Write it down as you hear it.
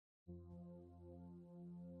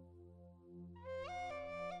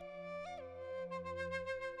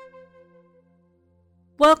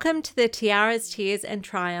Welcome to the Tiaras, Tears and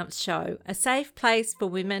Triumphs show, a safe place for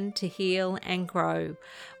women to heal and grow,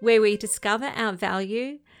 where we discover our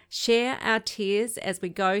value, share our tears as we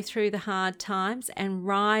go through the hard times, and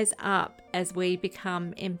rise up as we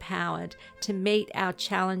become empowered to meet our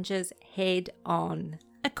challenges head on.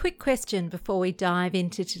 A quick question before we dive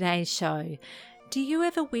into today's show. Do you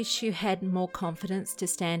ever wish you had more confidence to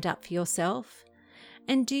stand up for yourself?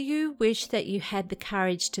 And do you wish that you had the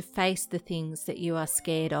courage to face the things that you are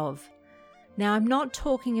scared of? Now, I'm not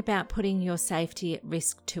talking about putting your safety at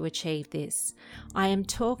risk to achieve this. I am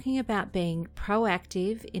talking about being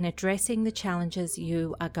proactive in addressing the challenges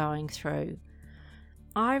you are going through.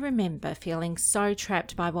 I remember feeling so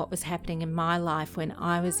trapped by what was happening in my life when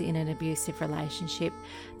I was in an abusive relationship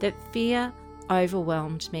that fear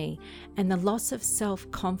overwhelmed me, and the loss of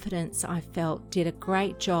self-confidence I felt did a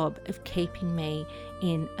great job of keeping me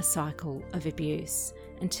in a cycle of abuse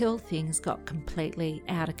until things got completely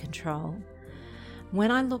out of control.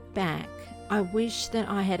 When I look back, I wish that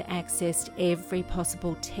I had accessed every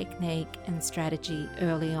possible technique and strategy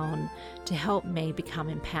early on to help me become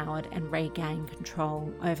empowered and regain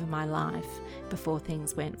control over my life before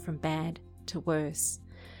things went from bad to worse.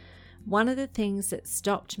 One of the things that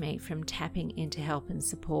stopped me from tapping into help and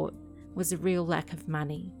support was a real lack of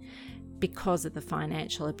money because of the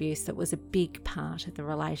financial abuse that was a big part of the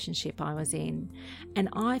relationship I was in. And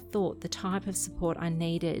I thought the type of support I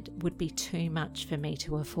needed would be too much for me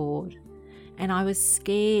to afford. And I was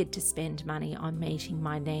scared to spend money on meeting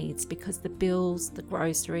my needs because the bills, the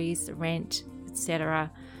groceries, the rent,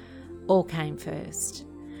 etc. all came first.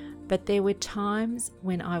 But there were times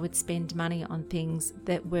when I would spend money on things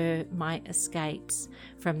that were my escapes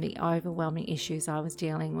from the overwhelming issues I was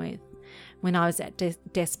dealing with. When I was at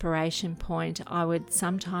desperation point, I would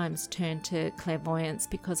sometimes turn to clairvoyance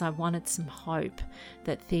because I wanted some hope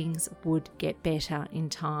that things would get better in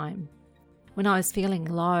time. When I was feeling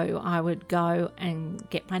low, I would go and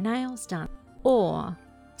get my nails done or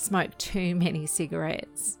smoke too many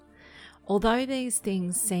cigarettes. Although these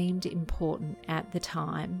things seemed important at the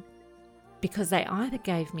time, because they either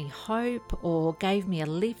gave me hope or gave me a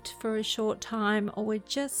lift for a short time or were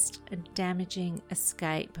just a damaging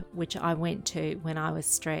escape which I went to when I was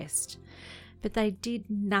stressed. But they did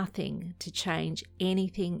nothing to change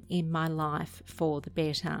anything in my life for the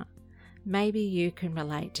better. Maybe you can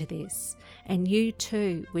relate to this, and you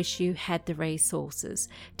too wish you had the resources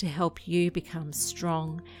to help you become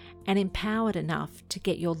strong and empowered enough to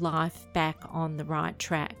get your life back on the right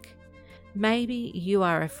track. Maybe you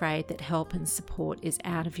are afraid that help and support is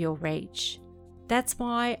out of your reach. That's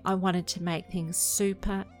why I wanted to make things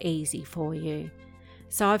super easy for you.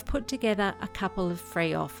 So I've put together a couple of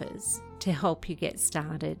free offers to help you get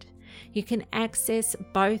started. You can access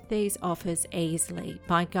both these offers easily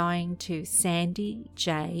by going to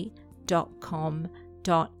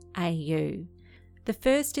sandyj.com.au. The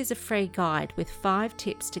first is a free guide with 5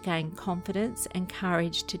 tips to gain confidence and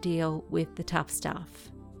courage to deal with the tough stuff.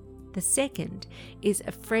 The second is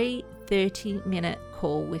a free 30-minute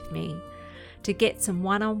call with me to get some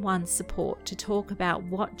one-on-one support to talk about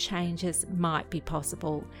what changes might be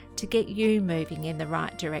possible to get you moving in the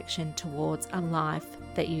right direction towards a life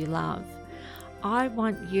that you love. I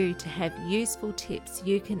want you to have useful tips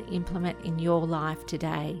you can implement in your life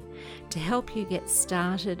today to help you get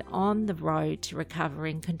started on the road to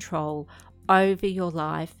recovering control over your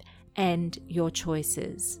life and your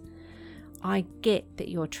choices. I get that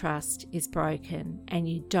your trust is broken and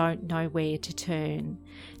you don't know where to turn.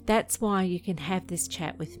 That's why you can have this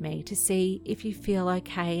chat with me to see if you feel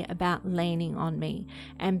okay about leaning on me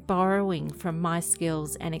and borrowing from my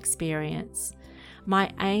skills and experience. My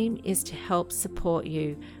aim is to help support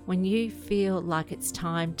you when you feel like it's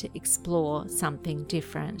time to explore something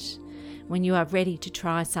different, when you are ready to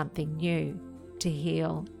try something new, to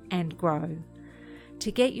heal and grow.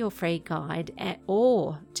 To get your free guide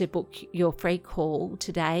or to book your free call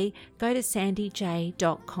today, go to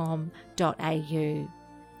sandyj.com.au.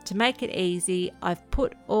 To make it easy, I've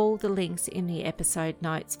put all the links in the episode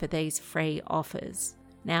notes for these free offers.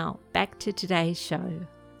 Now, back to today's show.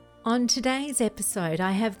 On today's episode,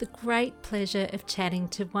 I have the great pleasure of chatting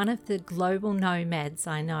to one of the global nomads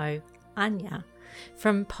I know, Anya,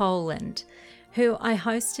 from Poland, who I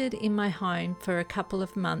hosted in my home for a couple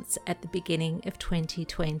of months at the beginning of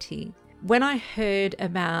 2020. When I heard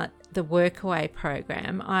about the Workaway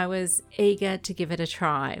program, I was eager to give it a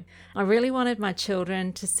try. I really wanted my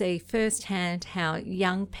children to see firsthand how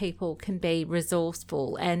young people can be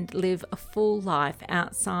resourceful and live a full life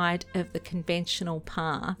outside of the conventional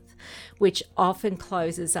path, which often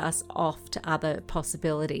closes us off to other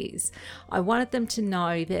possibilities. I wanted them to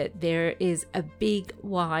know that there is a big,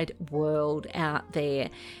 wide world out there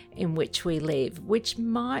in which we live, which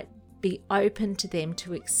might be open to them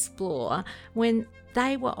to explore when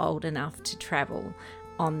they were old enough to travel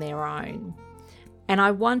on their own. And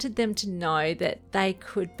I wanted them to know that they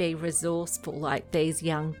could be resourceful like these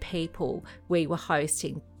young people we were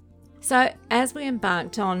hosting. So as we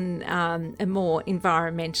embarked on a more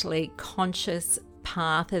environmentally conscious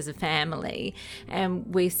path as a family,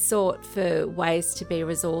 and we sought for ways to be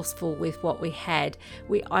resourceful with what we had,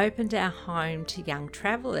 we opened our home to young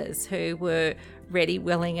travellers who were ready,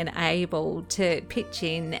 willing and able to pitch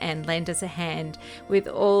in and lend us a hand with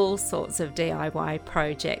all sorts of DIY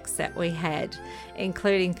projects that we had,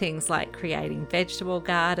 including things like creating vegetable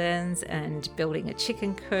gardens and building a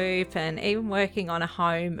chicken coop and even working on a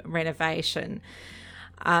home renovation.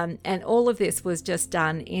 And all of this was just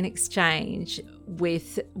done in exchange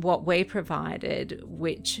with what we provided,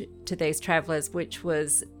 which to these travellers, which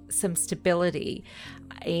was some stability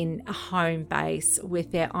in a home base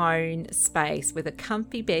with their own space, with a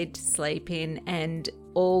comfy bed to sleep in and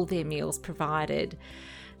all their meals provided.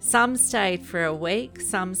 Some stayed for a week,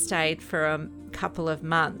 some stayed for a couple of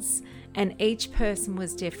months, and each person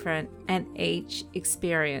was different and each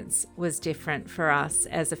experience was different for us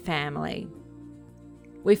as a family.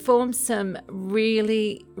 We formed some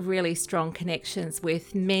really, really strong connections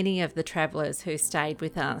with many of the travellers who stayed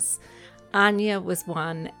with us. Anya was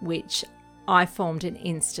one which I formed an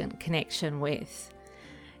instant connection with.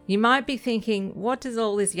 You might be thinking, what does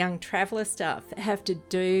all this young traveller stuff have to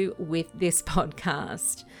do with this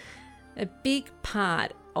podcast? A big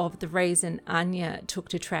part of the reason Anya took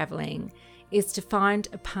to travelling is to find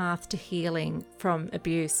a path to healing from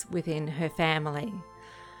abuse within her family.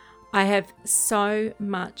 I have so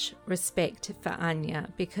much respect for Anya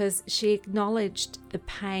because she acknowledged the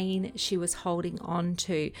pain she was holding on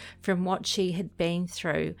to from what she had been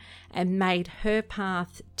through and made her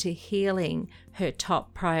path to healing her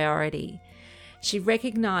top priority. She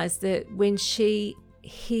recognised that when she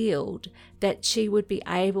healed, that she would be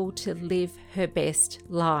able to live her best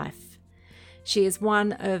life. She is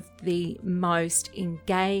one of the most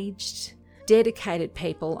engaged, dedicated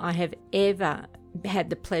people I have ever had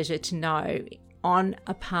the pleasure to know on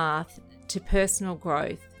a path to personal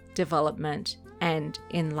growth, development and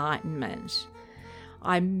enlightenment.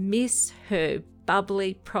 I miss her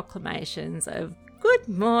bubbly proclamations of good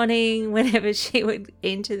morning whenever she would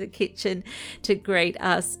enter the kitchen to greet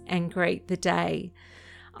us and greet the day.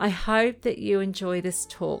 I hope that you enjoy this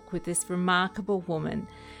talk with this remarkable woman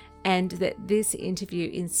and that this interview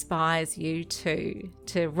inspires you too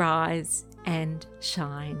to rise and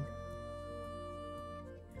shine.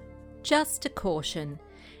 Just a caution,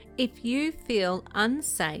 if you feel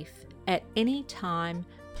unsafe at any time,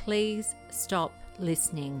 please stop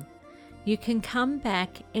listening. You can come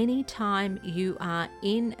back anytime you are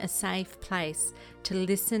in a safe place to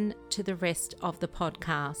listen to the rest of the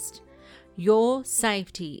podcast. Your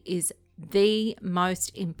safety is the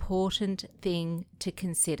most important thing to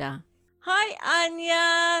consider. Hi,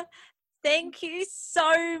 Anya. Thank you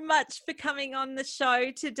so much for coming on the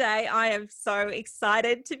show today. I am so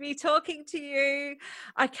excited to be talking to you.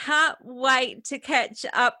 I can't wait to catch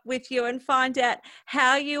up with you and find out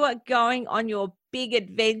how you are going on your big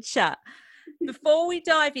adventure. Before we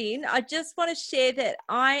dive in, I just want to share that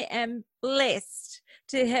I am blessed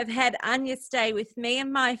to have had Anya stay with me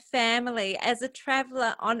and my family as a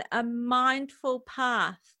traveller on a mindful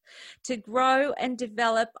path to grow and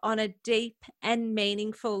develop on a deep and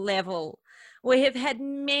meaningful level. We have had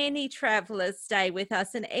many travellers stay with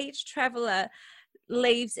us, and each traveller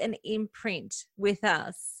leaves an imprint with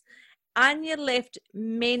us. Anya left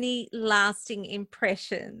many lasting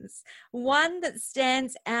impressions. One that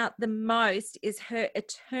stands out the most is her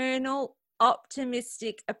eternal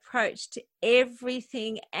optimistic approach to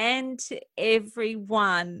everything and to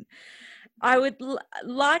everyone. I would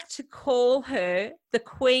like to call her the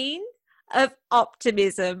Queen of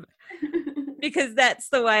Optimism because that's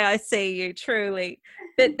the way I see you, truly.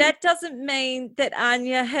 But that doesn't mean that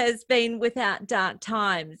Anya has been without dark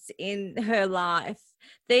times in her life.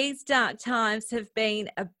 These dark times have been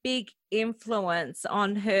a big influence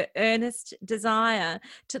on her earnest desire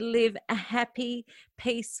to live a happy,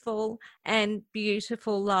 peaceful, and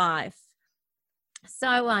beautiful life.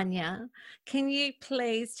 So, Anya, can you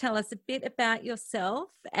please tell us a bit about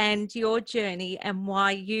yourself and your journey and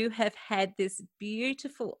why you have had this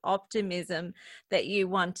beautiful optimism that you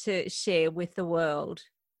want to share with the world?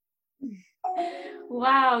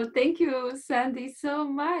 Wow, thank you, Sandy, so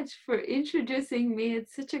much for introducing me at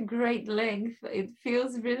such a great length. It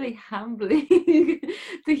feels really humbling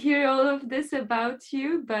to hear all of this about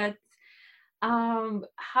you, but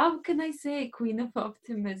how can I say Queen of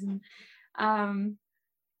Optimism? Um,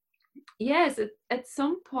 yes, at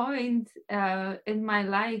some point in my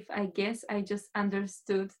life, I guess I just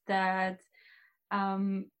understood that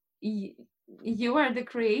um, y- you are the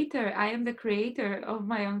creator. I am the creator of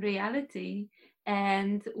my own reality,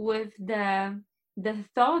 and with the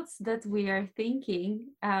thoughts that we are thinking,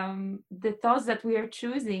 the thoughts that we are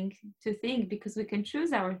choosing to think, because we can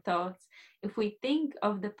choose our thoughts. If we think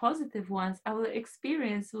of the positive ones, our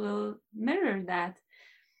experience will mirror that.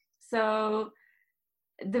 So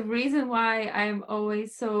the reason why I'm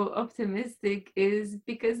always so optimistic is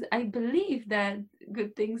because I believe that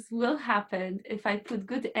good things will happen if I put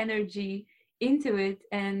good energy into it,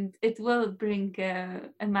 and it will bring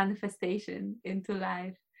a manifestation into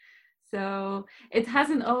life. So it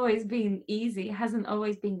hasn't always been easy, it hasn't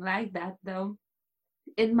always been like that though.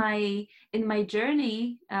 In my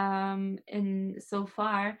journey, in so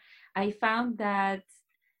far, I found that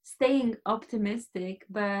staying optimistic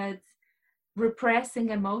but repressing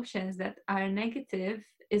emotions that are negative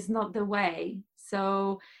is not the way.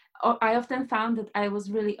 So I often found that I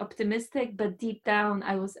was really optimistic, but deep down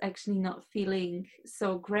I was actually not feeling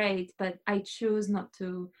so great. But I choose not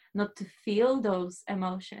to feel those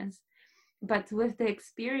emotions. But with the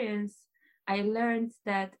experience, I learned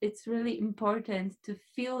that it's really important to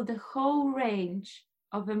feel the whole range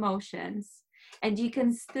of emotions, and you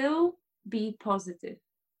can still be positive.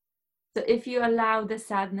 So if you allow the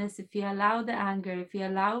sadness, if you allow the anger, if you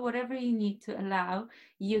allow whatever you need to allow,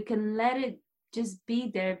 you can let it just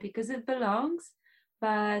be there because it belongs,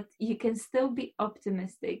 but you can still be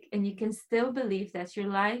optimistic and you can still believe that your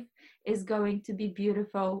life is going to be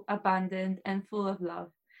beautiful, abundant, and full of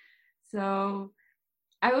love. So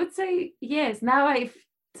I would say, yes, now I've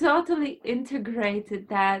totally integrated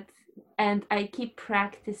that and I keep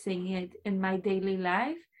practicing it in my daily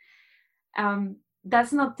life.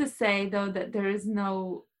 That's not to say, though, that there is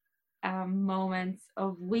no moments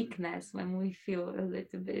of weakness when we feel a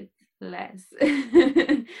little bit less.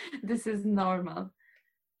 This is normal.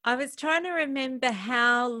 I was trying to remember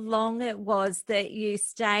how long it was that you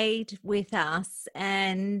stayed with us,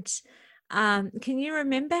 and can you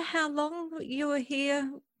remember how long you were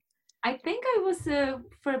here? I think I was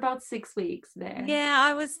for about 6 weeks there. Yeah,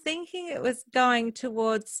 I was thinking it was going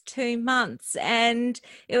towards 2 months, and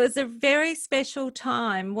it was a very special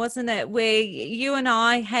time, wasn't it? Where you and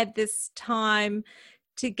I had this time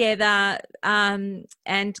together, and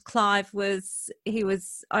Clive he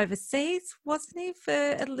was overseas, wasn't he, for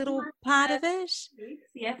a He little was part of it? 2 weeks,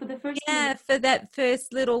 yeah, for the first 2 weeks. Yeah, for that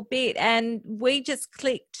first little bit. And we just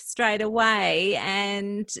clicked straight away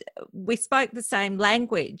and we spoke the same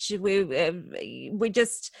language. We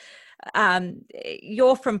just,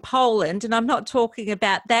 you're from Poland, and I'm not talking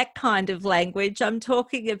about that kind of language. I'm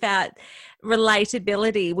talking about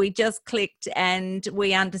relatability. We just clicked and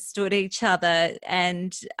we understood each other,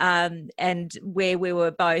 and where we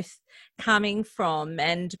were both coming from.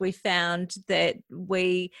 And we found that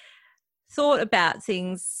we thought about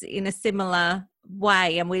things in a similar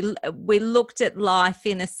way, and we looked at life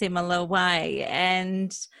in a similar way.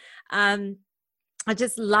 And um, I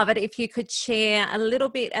just love it if you could share a little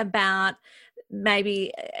bit about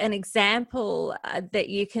maybe an example that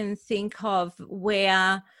you can think of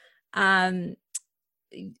where um,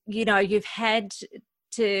 you've had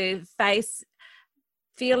to face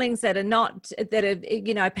feelings that are not, that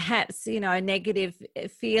are, perhaps, negative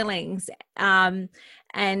feelings,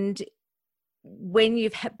 and when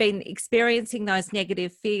you've been experiencing those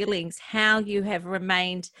negative feelings, how you have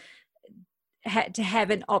remained, had to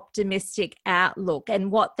have an optimistic outlook,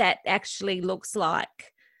 and what that actually looks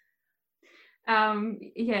like.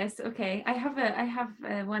 Yes, okay. I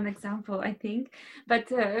have one example, I think. But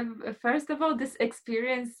first of all, this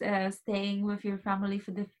experience staying with your family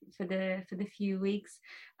for the few weeks.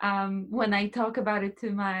 When I talk about it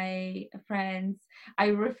to my friends, I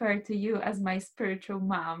refer to you as my spiritual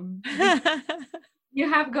mom. You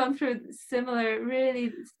have gone through similar,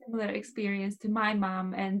 really similar experience to my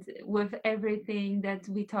mom, and with everything that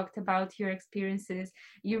we talked about, your experiences,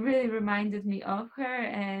 you really reminded me of her.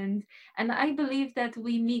 And I believe that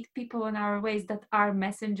we meet people in our ways that are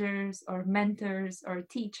messengers or mentors or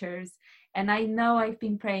teachers, And I know I've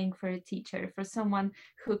been praying for a teacher, for someone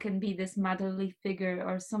who can be this motherly figure,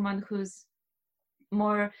 or someone who's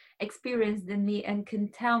more experienced than me and can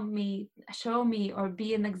tell me, show me, or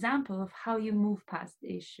be an example of how you move past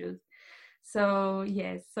the issues. So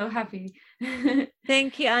yes, so happy.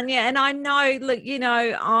 Thank you, Anya. And I know, look,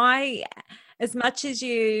 I, as much as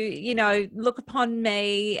you look upon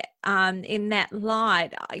me in that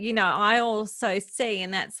light, I also see,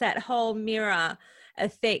 and that's that whole mirror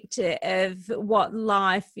effect of what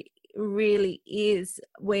life really is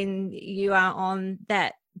when you are on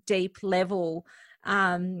that deep level,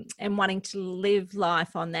 and wanting to live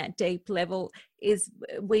life on that deep level, is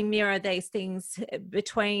we mirror these things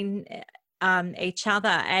between each other.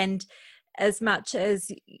 And as much as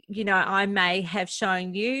I may have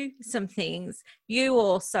shown you some things, you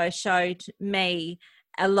also showed me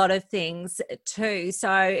a lot of things too.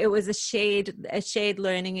 So it was a shared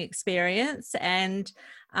learning experience, and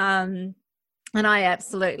I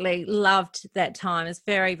absolutely loved that time. It's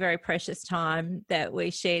very, very precious time that we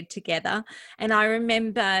shared together. And I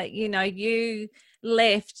remember, you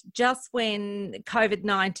left just when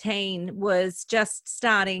COVID-19 was just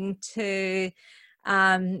starting to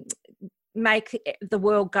make the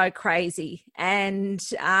world go crazy, and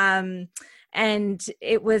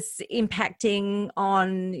it was impacting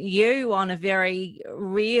on you on a very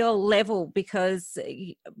real level, because,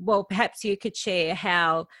 well, perhaps you could share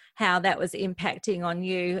how that was impacting on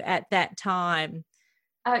you at that time.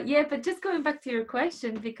 Yeah, but just going back to your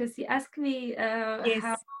question, because you asked me Yes.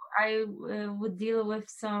 how I would deal with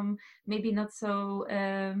some maybe not so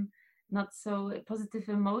positive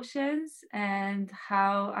emotions, and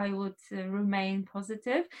how I would remain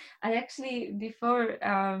positive. I actually, before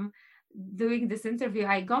doing this interview,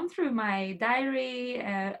 I gone through my diary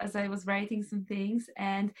as I was writing some things,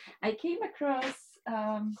 and I came across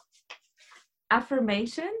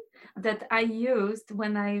affirmation that I used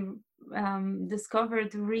when I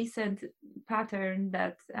discovered recent pattern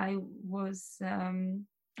that I was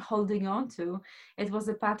holding on to. It was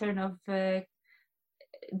a pattern of the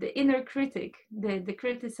inner critic, the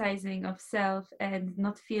criticizing of self and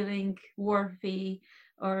not feeling worthy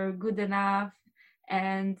or good enough.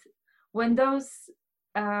 And when those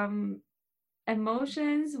um,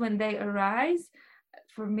 emotions, when they arise,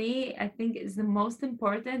 for me, I think is the most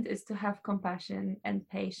important is to have compassion and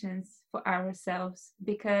patience for ourselves,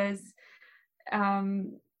 because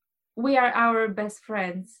um, we are our best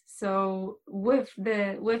friends. So with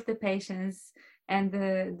the patience and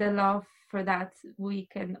the love for that, we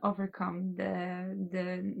can overcome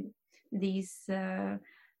these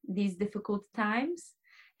difficult times.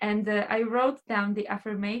 And I wrote down the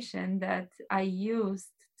affirmation that I used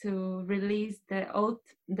to release the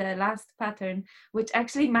last pattern, which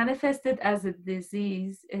actually manifested as a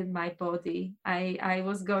disease in my body. I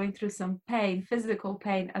was going through some pain, physical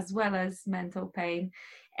pain as well as mental pain,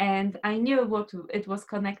 and I knew what it was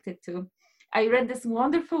connected to. I read this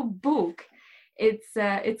wonderful book.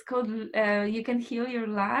 It's called "You Can Heal Your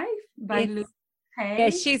Life" by Yes. Louise Yeah,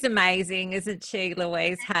 Hay. she's amazing, isn't she,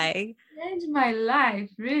 Louise Hay? Changed my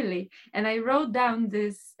life, really. And I wrote down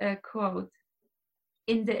this quote: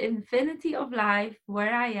 "In the infinity of life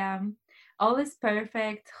where I am, all is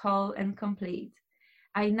perfect, whole, and complete.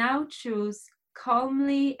 I now choose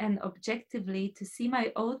calmly and objectively to see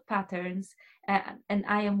my old patterns, and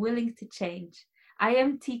I am willing to change. I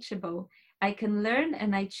am teachable. I can learn,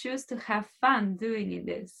 and I choose to have fun doing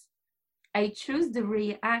this. I choose to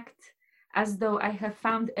react as though I have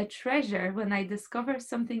found a treasure when I discover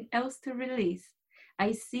something else to release.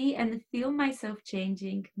 I see and feel myself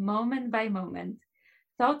changing moment by moment.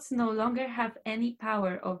 Thoughts no longer have any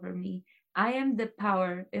power over me. I am the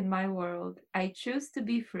power in my world. I choose to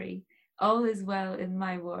be free. All is well in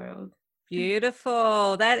my world."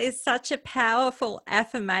 Beautiful. That is such a powerful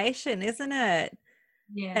affirmation, isn't it?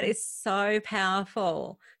 That Yes. is so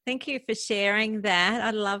powerful. Thank you for sharing that.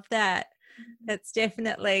 I love that. That's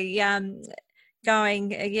definitely going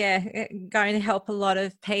to help a lot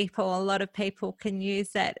of people. A lot of people can use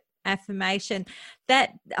that affirmation.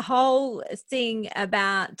 That whole thing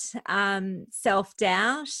about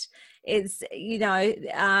self-doubt is,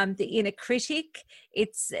 the inner critic.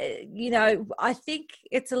 It's, I think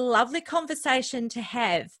it's a lovely conversation to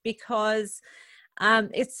have, because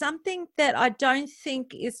it's something that I don't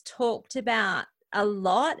think is talked about a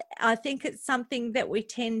lot. I think it's something that we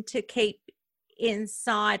tend to keep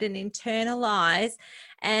inside and internalize,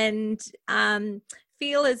 and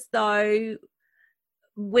feel as though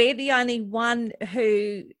we're the only one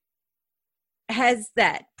who has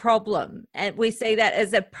that problem, and we see that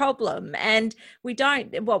as a problem. And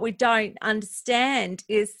what we don't understand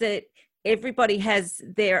is that everybody has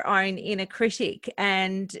their own inner critic,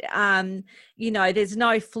 and there's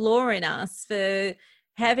no flaw in us for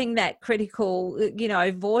having that critical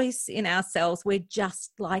voice in ourselves. We're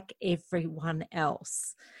just like everyone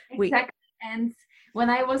else. Exactly. And when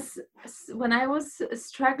I was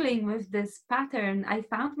struggling with this pattern, I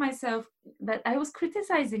found myself that I was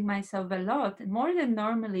criticizing myself a lot, more than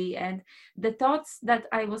normally, and the thoughts that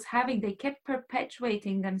I was having, they kept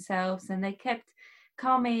perpetuating themselves, and they kept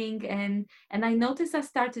coming, and I noticed I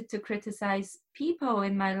started to criticize people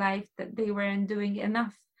in my life that they weren't doing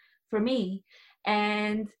enough for me.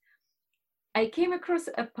 And I came across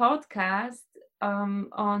a podcast on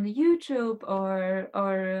YouTube or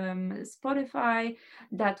Spotify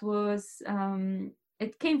that was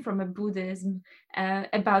it came from a Buddhism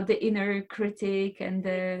about the inner critic and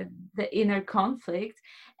the inner conflict.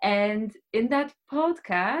 And in that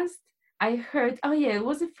podcast, I heard, oh yeah, it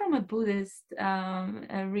was from a Buddhist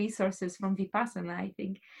resources from Vipassana, I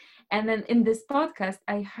think. And then in this podcast,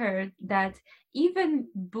 I heard that even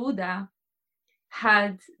Buddha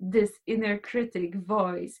had this inner critic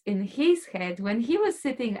voice in his head when he was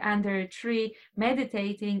sitting under a tree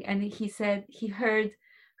meditating, and he said he heard,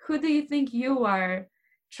 who do you think you are,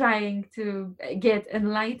 trying to get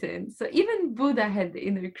enlightened? So even Buddha had the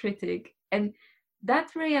inner critic. And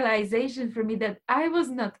that realization for me that I was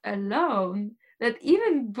not alone, that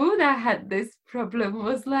even Buddha had this problem,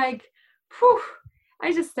 was like, whew,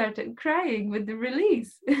 I just started crying with the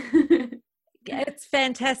release. It's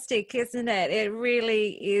fantastic, isn't it? It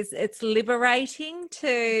really is. It's liberating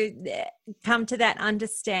to come to that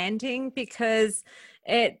understanding, because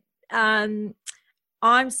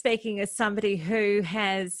I'm speaking as somebody who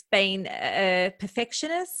has been a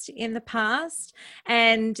perfectionist in the past.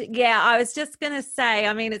 And yeah, I was just going to say,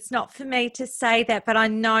 I mean, it's not for me to say that, but I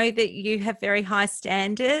know that you have very high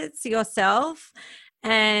standards yourself.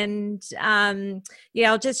 And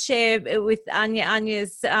I'll just share with Anya.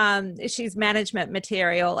 Anya's she's management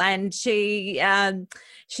material, and she's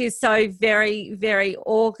so very, very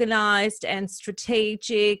organized and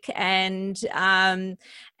strategic, and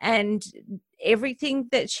everything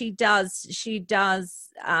that she does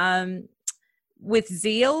with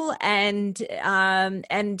zeal, and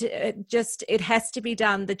just, it has to be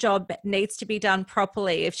done. The job needs to be done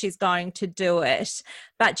properly if she's going to do it,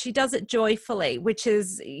 but she does it joyfully, which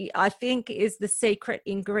is, I think, is the secret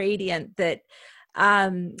ingredient that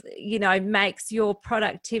makes your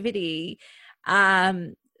productivity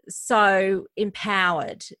so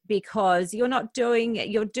empowered, because you're not doing it,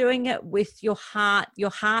 you're doing it with your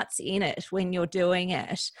heart's in it when you're doing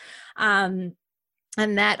it.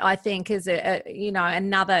 And that, I think, is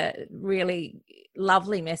another really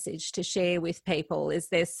lovely message to share with people, is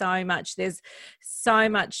there's so much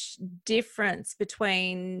difference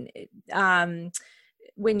between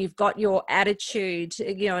when you've got your attitude,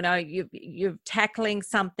 you're tackling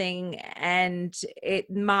something and it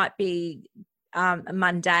might be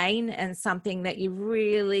mundane and something that you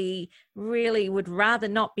really, really would rather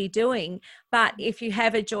not be doing. But if you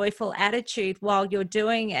have a joyful attitude while you're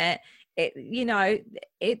doing it,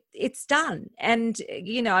 it's done, and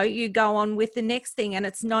you go on with the next thing, and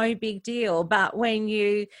it's no big deal. But when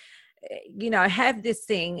you have this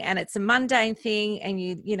thing and it's a mundane thing, and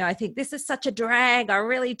you think, this is such a drag, I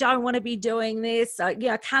really don't want to be doing this, I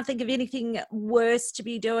can't think of anything worse to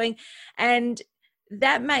be doing, and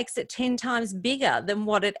that makes it 10 times bigger than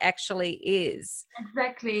what it actually is.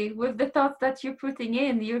 Exactly. With the thoughts that you're putting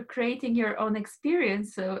in, you're creating your own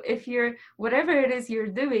experience. So if you're, whatever it is you're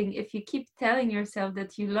doing, if you keep telling yourself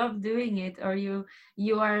that you love doing it, or you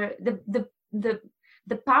are,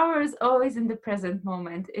 the power is always in the present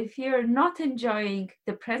moment. If you're not enjoying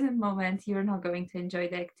the present moment, you're not going to enjoy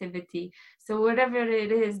the activity. So whatever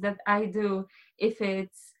it is that I do, if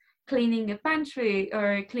it's cleaning a pantry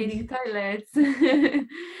or cleaning toilets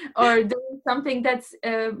or doing something that's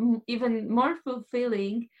even more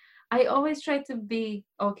fulfilling, I always try to be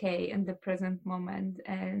okay in the present moment.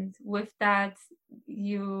 And with that,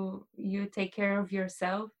 you take care of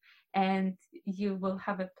yourself, and you will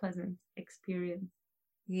have a pleasant experience.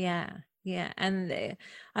 Yeah. And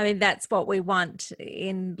I mean, that's what we want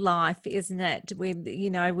in life, isn't it? We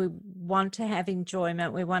want to have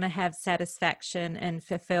enjoyment. We want to have satisfaction and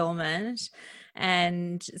fulfillment.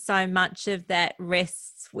 And so much of that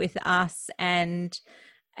rests with us and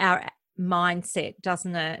our mindset,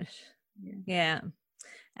 doesn't it? Yeah.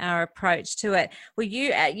 Our approach to it. Well,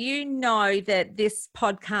 you know that this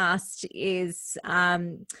podcast is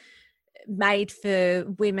made for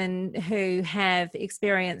women who have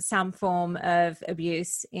experienced some form of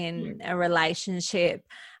abuse in a relationship.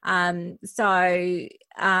 So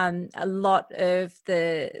a lot of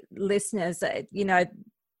the listeners,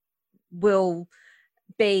 will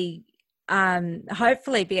be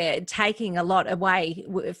hopefully be taking a lot away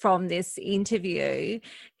from this interview,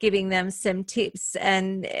 giving them some tips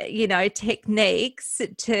and techniques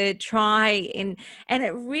to try and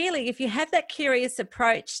it really, if you have that curious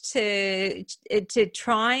approach to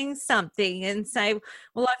trying something and say,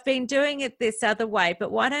 well, I've been doing it this other way,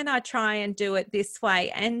 but why don't I try and do it this way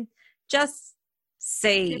and just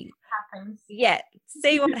see. Yeah,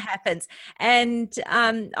 see what happens. And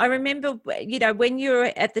I remember, when you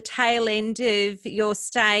were at the tail end of your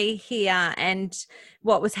stay here and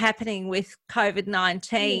what was happening with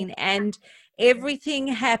COVID-19, and everything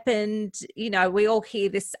happened, we all hear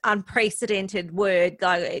this unprecedented word,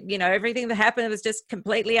 like, everything that happened was just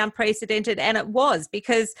completely unprecedented. And it was,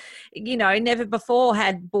 because, never before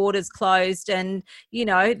had borders closed, and,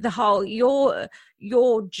 the whole,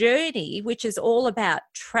 your journey, which is all about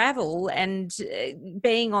travel and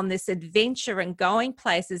being on this adventure and going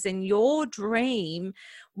places, and your dream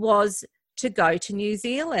was to go to New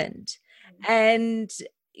Zealand. And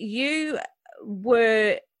you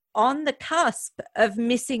were on the cusp of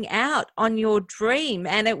missing out on your dream,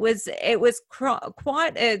 and it was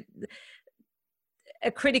quite a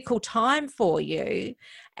critical time for you,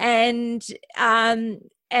 and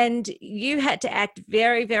you had to act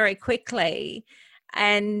very, very quickly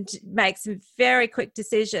and make some very quick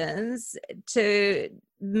decisions to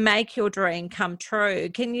make your dream come true.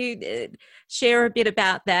 Can you share a bit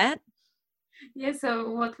about that? Yeah, so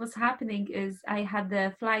what was happening is I had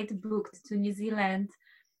the flight booked to New Zealand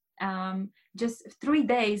just 3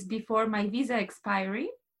 days before my visa expiry,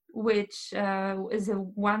 which is a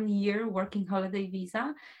 1-year working holiday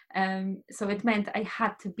visa. So it meant I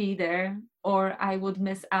had to be there or I would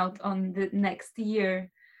miss out on the next year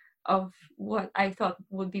of what I thought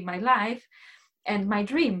would be my life and my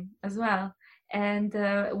dream as well. And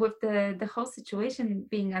with the whole situation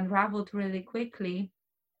being unraveled really quickly,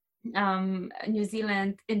 New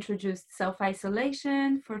Zealand introduced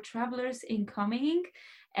self-isolation for travelers incoming,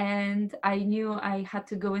 and I knew I had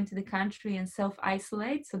to go into the country and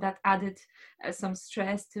self-isolate, so that added some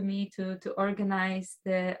stress to me to organize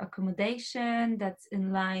the accommodation that's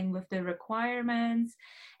in line with the requirements.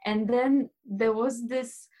 And then there was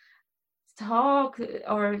this talk,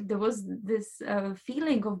 or there was this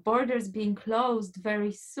feeling of borders being closed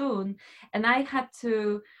very soon, and I had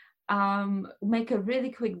to make a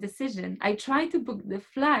really quick decision. I tried to book the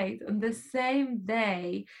flight on the same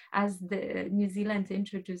day as the New Zealand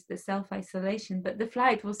introduced the self-isolation, but the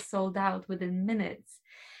flight was sold out within minutes.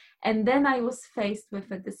 And then I was faced with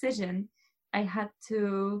a decision. I had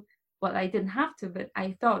to, well, I didn't have to, but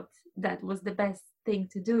I thought that was the best thing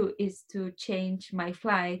to do, is to change my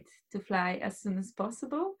flight to fly as soon as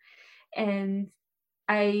possible. And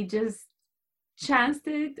I just chanced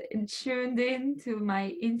it and tuned in to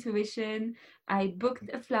my intuition. I booked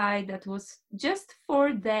a flight that was just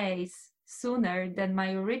 4 days sooner than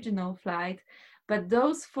my original flight, but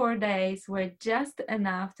those 4 days were just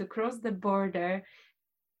enough to cross the border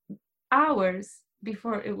hours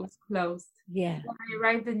before it was closed. Yeah. When I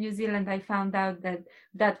arrived in New Zealand, I found out that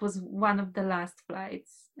that was one of the last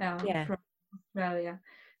flights from Australia.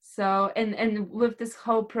 So, and with this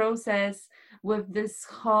whole process, with this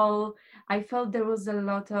whole, I felt there was a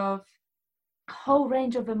lot of whole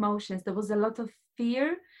range of emotions. There was a lot of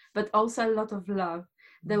fear, but also a lot of love.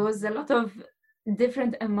 There was a lot of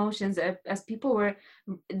different emotions as people were,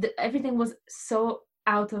 everything was so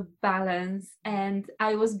out of balance, and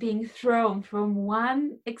I was being thrown from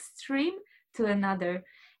one extreme to another.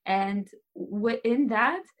 And within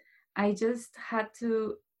that, I just had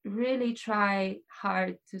to really try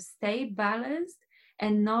hard to stay balanced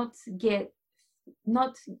and not to give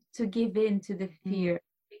in to the fear,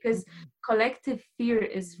 because collective fear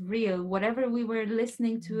is real. Whatever we were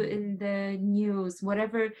listening to in the news,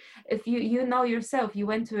 whatever, if you know yourself, you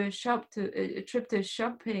went to a trip to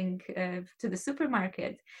shopping, to the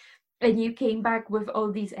supermarket, and you came back with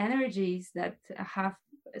all these energies that have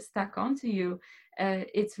stuck onto you,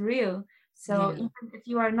 it's real. So even if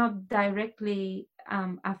you are not directly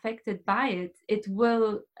affected by it, it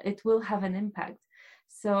will have an impact.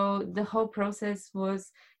 So the whole process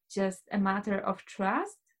was just a matter of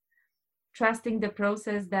trusting the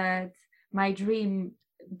process, that my dream,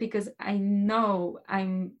 because I know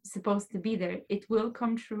I'm supposed to be there, it will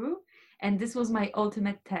come true. And this was my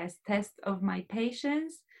ultimate test of my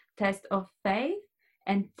patience, test of faith,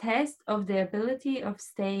 and test of the ability of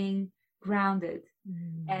staying grounded.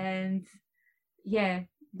 And yeah,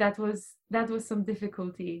 that was some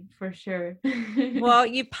difficulty for sure. Well,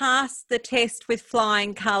 you passed the test with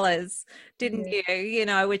flying colors, didn't Yeah. you? You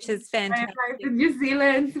know, which is I arrived fantastic. in New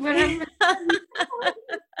Zealand when I'm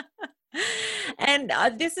And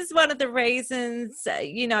this is one of the reasons,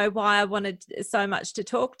 you know, why I wanted so much to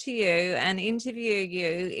talk to you and interview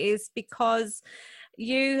you, is because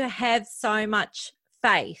you have so much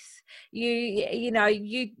faith. You know,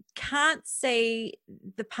 you can't see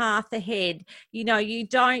the path ahead. You know, you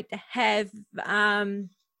don't have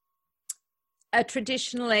a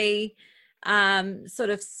traditionally sort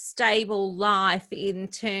of stable life in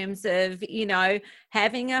terms of, you know,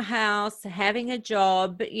 having a house, having a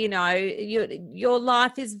job. You know, your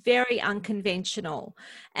life is very unconventional.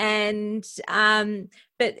 And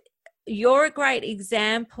but you're a great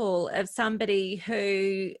example of somebody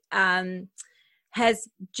who has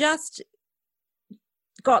just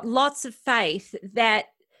got lots of faith that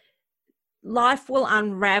life will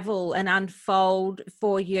unravel and unfold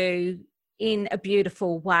for you in a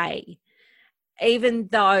beautiful way, even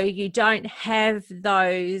though you don't have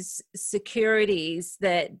those securities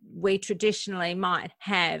that we traditionally might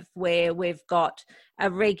have, where we've got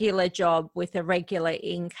a regular job with a regular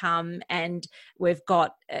income and we've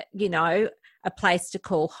got, you know, a place to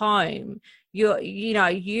call home. You know,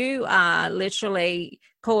 you are literally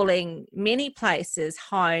calling many places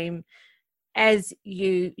home as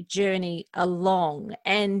you journey along,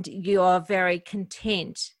 and you are very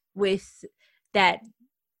content with that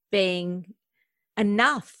being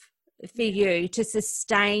enough for you to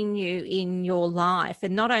sustain you in your life,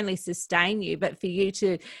 and not only sustain you, but for you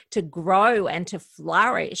to grow and to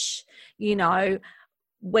flourish, you know,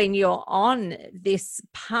 when you're on this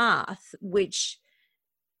path, which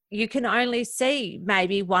you can only see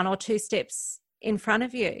maybe one or two steps in front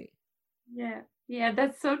of you. Yeah, yeah,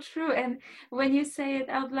 that's so true. And when you say it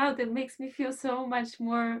out loud, it makes me feel so much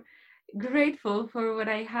more grateful for what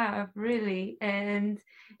I have, really. And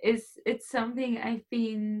it's something I've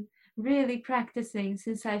been really practicing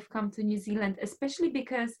since I've come to New Zealand, especially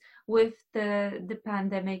because with the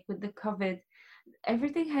pandemic, with the COVID,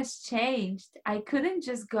 everything has changed. I couldn't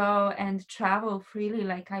just go and travel freely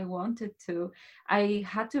like I wanted to. I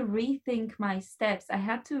had to rethink my steps. I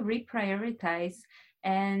had to reprioritize,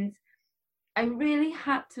 and I really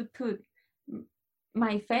had to put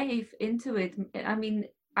my faith into it. I mean,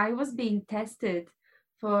 I was being tested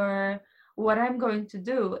for what I'm going to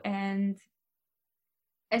do. And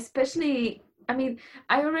especially, I mean,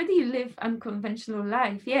 I already live unconventional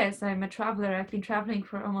life. Yes, I'm a traveler. I've been traveling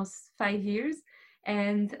for almost 5 years,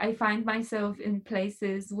 and I find myself in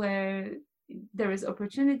places where there is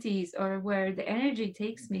opportunities, or where the energy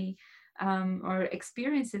takes me, or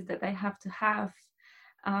experiences that I have to have.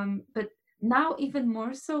 But now even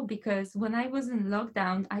more so, because when I was in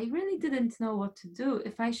lockdown, I really didn't know what to do.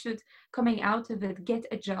 If I should, coming out of it, get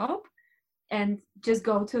a job and just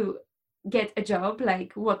go to get a job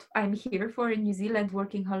like what I'm here for in New Zealand,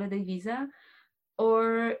 working holiday visa,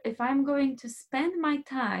 or if I'm going to spend my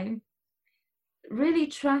time really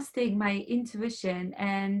trusting my intuition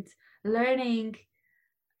and learning,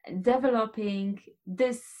 developing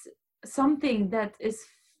this something that is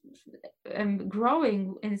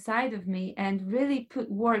growing inside of me, and really put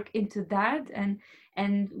work into that.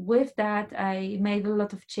 And with that, I made a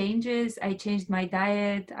lot of changes. I changed my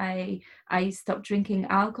diet. I stopped drinking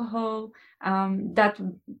alcohol.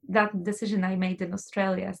 That decision I made in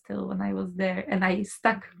Australia still when I was there, and I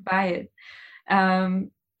stuck by it.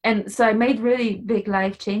 And so I made really big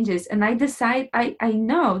life changes, and I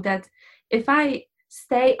know that if I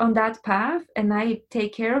stay on that path and I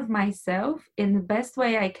take care of myself in the best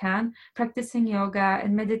way I can, practicing yoga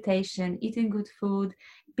and meditation, eating good food,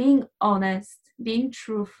 being honest, being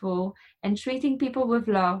truthful, and treating people with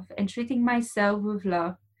love and treating myself with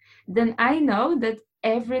love, then I know that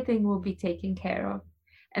everything will be taken care of.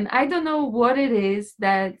 And I don't know what it is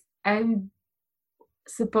that I'm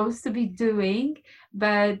supposed to be doing,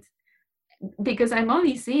 but because I'm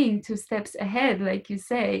only seeing 2 steps ahead, like you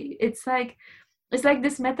say, it's like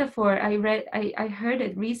this metaphor I heard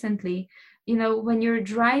it recently. You know, when you're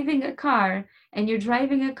driving a car, and you're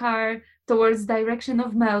driving a car towards direction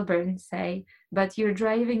of Melbourne, say, but you're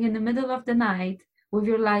driving in the middle of the night with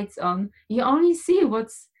your lights on, you only see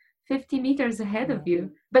what's 50 meters ahead of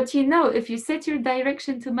you. But you know, if you set your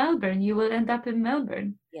direction to Melbourne, you will end up in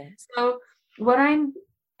Melbourne. Yes. So what I'm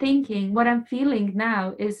thinking, what I'm feeling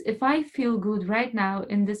now is, if I feel good right now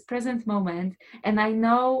in this present moment, and I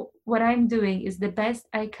know what I'm doing is the best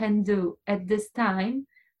I can do at this time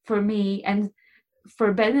for me and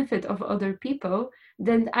for benefit of other people,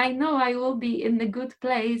 then I know I will be in a good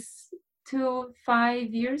place to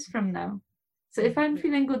 5 years from now. So if I'm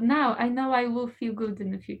feeling good now, I know I will feel good in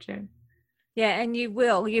the future. Yeah, and you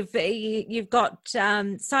will. You've got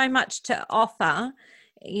so much to offer,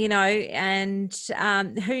 and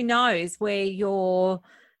who knows where your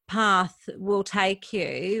path will take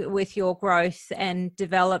you with your growth and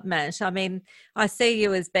development. I mean, I see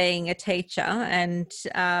you as being a teacher, and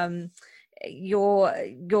you're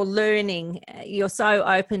learning. You're so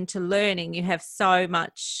open to learning. You have so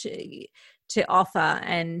much to offer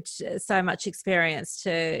and so much experience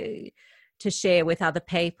to share with other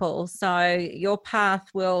people. So your path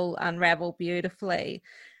will unravel beautifully.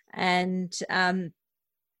 And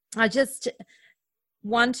I just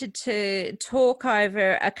wanted to talk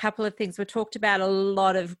over a couple of things. We talked about a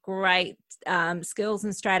lot of great skills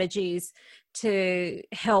and strategies to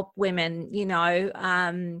help women,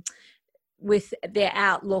 with their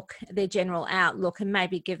outlook, their general outlook, and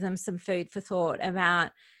maybe give them some food for thought about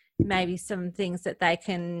maybe some things that they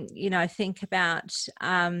can, think about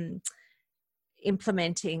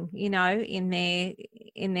implementing,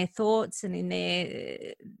 in their thoughts and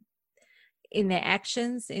in their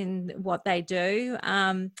actions, in what they do.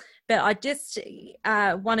 But I just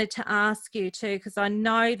wanted to ask you too, because I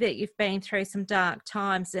know that you've been through some dark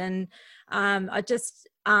times, and I just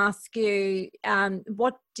ask you,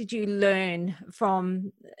 what did you learn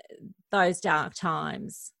from those dark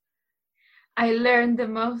times? I learned the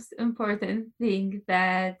most important thing,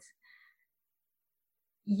 that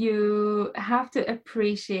you have to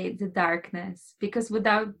appreciate the darkness, because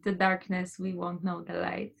without the darkness we won't know the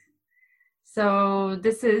light. So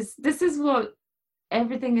this is what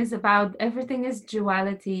everything is about. Everything is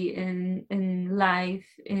duality in life,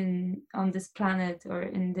 in on this planet or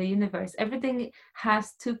in the universe. Everything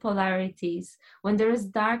has two polarities. When there is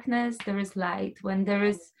darkness, there is light. When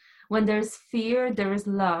there's fear, there is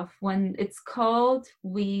love. When it's cold,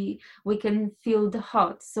 we can feel the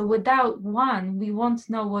hot. So without one, we won't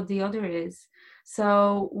know what the other is.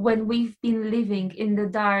 So when we've been living in the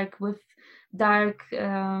dark with dark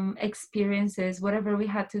experiences, whatever we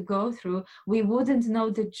had to go through, we wouldn't know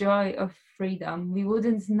the joy of freedom. We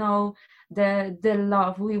wouldn't know the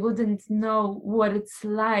love. We wouldn't know what it's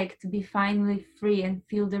like to be finally free and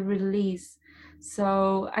feel the release.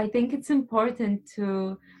 So I think it's important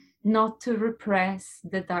to not to repress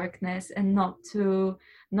the darkness, and not to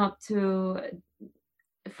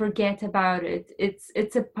forget about it.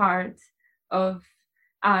 It's a part of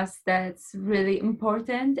us that's really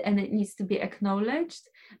important, and it needs to be acknowledged,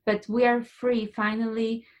 but we are free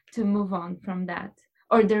finally to move on from that,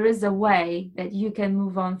 or there is a way that you can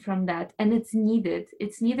move on from that, and it's needed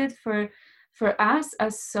for us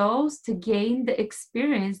as souls to gain the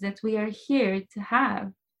experience that we are here to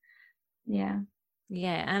have. Yeah.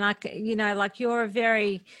 And like you're a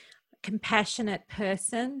very compassionate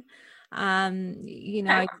person. I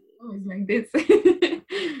always like this.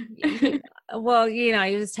 Well, you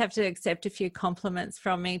just have to accept a few compliments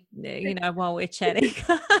from me, while we're chatting.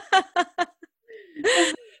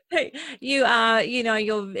 You are,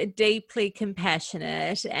 you're deeply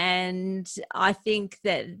compassionate, and I think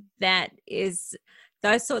that is,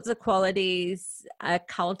 those sorts of qualities are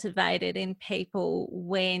cultivated in people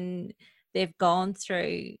when they've gone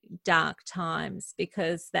through dark times,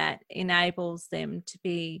 because that enables them to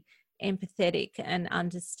be empathetic and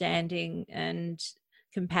understanding and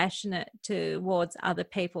compassionate towards other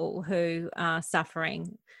people who are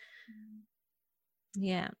suffering.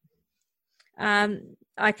 Yeah.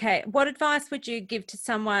 Okay. What advice would you give to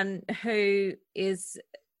someone who is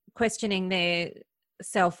questioning their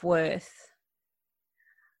self-worth?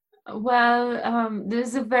 Well,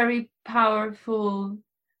 there's a very powerful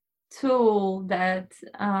tool, that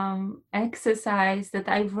exercise that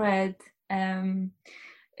I've read,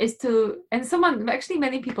 is to, and someone, actually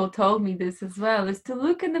many people told me this as well, is to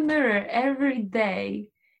look in the mirror every day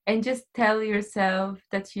and just tell yourself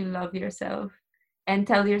that you love yourself, and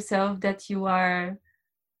tell yourself that you are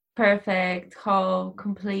perfect, whole,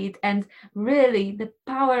 complete. And really the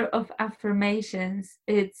power of affirmations,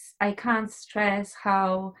 I can't stress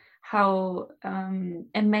how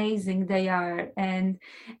amazing they are. And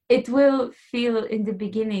it will feel, in the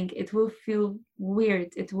beginning, it will feel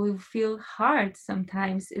weird, it will feel hard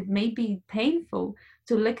sometimes, it may be painful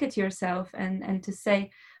to look at yourself and to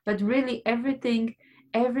say, but really everything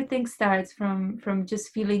starts from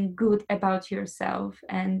just feeling good about yourself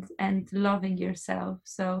and loving yourself.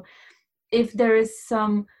 So if there is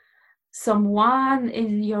someone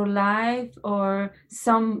in your life, or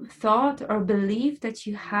some thought or belief that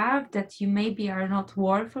you have, that you maybe are not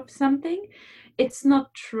worth of something, it's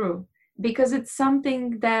not true, because it's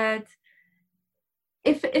something that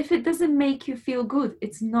if it doesn't make you feel good,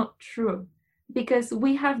 it's not true, because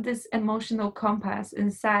we have this emotional compass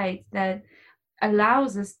inside that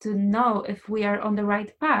allows us to know if we are on the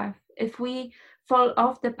right path. If we fall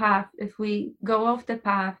off the path, if we go off the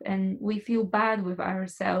path and we feel bad with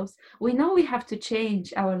ourselves, we know we have to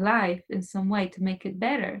change our life in some way to make it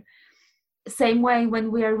better. Same way,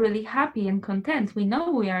 when we are really happy and content, we know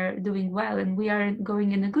we are doing well and we are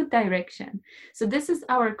going in a good direction. So this is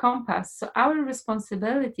our compass. So our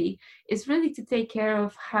responsibility is really to take care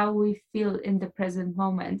of how we feel in the present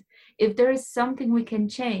moment. If there is something we can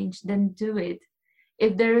change, then do it.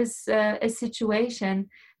 If there is a situation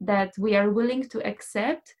that we are willing to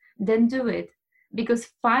accept, then do it, because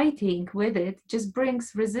fighting with it just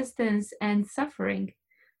brings resistance and suffering.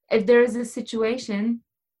 If there is a situation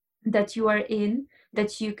that you are in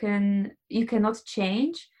that you cannot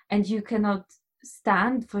change and you cannot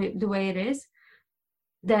stand for the way it is,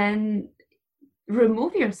 then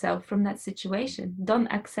remove yourself from that situation. Don't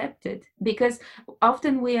accept it, because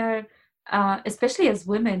often we are, especially as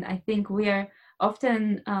women, I think we are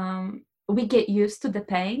often, we get used to the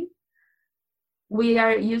pain. We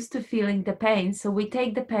are used to feeling the pain, so we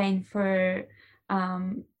take the pain for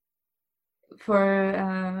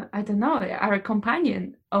I don't know, our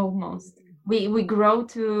companion almost. We grow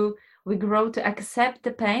to accept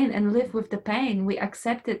the pain and live with the pain. We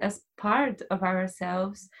accept it as part of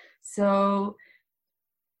ourselves. So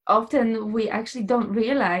often we actually don't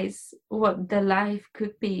realize what the life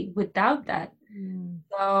could be without that.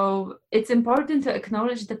 So it's important to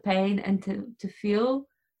acknowledge the pain and to feel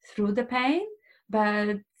through the pain,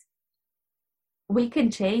 but we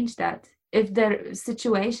can change that. If the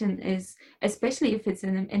situation is, especially if it's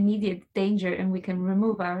an immediate danger and we can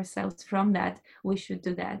remove ourselves from that, we should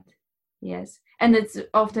do that. Yes. And it's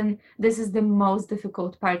often, this is the most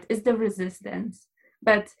difficult part, is the resistance.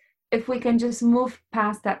 But if we can just move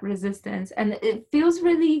past that resistance, and it feels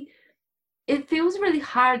really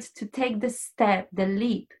hard to take the step, the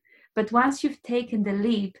leap. But once you've taken the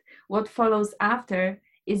leap, what follows after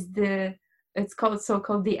is it's called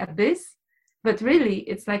so-called the abyss. But really,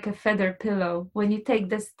 it's like a feather pillow. When you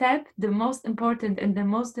take the step, the most important and the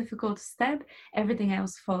most difficult step, everything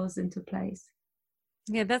else falls into place.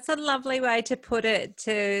 Yeah, that's a lovely way to put it,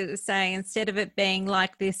 to say, instead of it being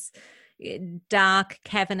like this dark,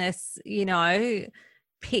 cavernous,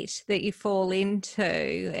 pit that you fall into,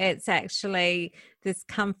 it's actually this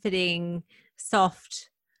comforting, soft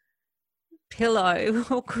pillow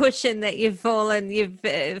or cushion that you've fallen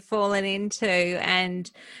into,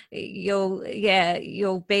 and you'll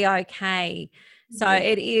be okay. So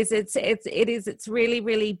it's really,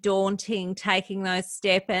 really daunting taking those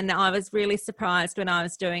steps. And I was really surprised when I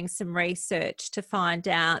was doing some research to find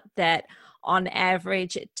out that on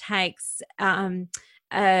average it takes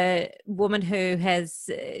a woman who has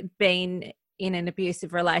been in an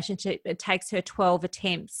abusive relationship, it takes her 12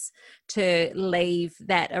 attempts to leave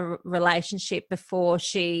that relationship before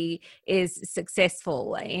she is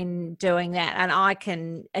successful in doing that. And I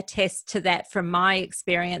can attest to that from my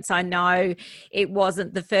experience. I know it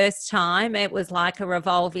wasn't the first time. It was like a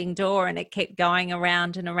revolving door, and it kept going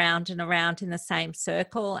around and around and around in the same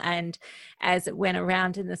circle. And as it went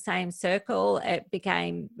around in the same circle, it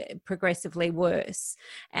became progressively worse.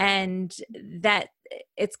 And that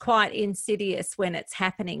it's quite insidious when it's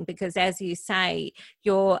happening, because as you say,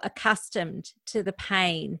 you're accustomed to the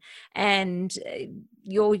pain, and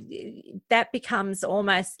that becomes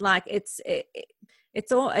almost like it's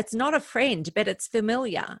not a friend, but it's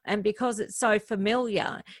familiar. And because it's so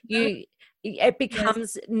familiar, it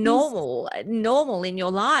becomes normal in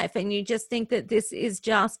your life, and you just think that this is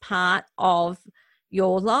just part of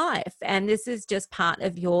your life, and this is just part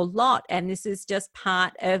of your lot, and this is just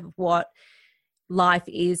part of what life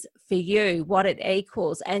is for you, what it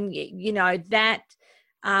equals. And that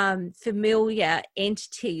familiar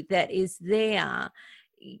entity that is there,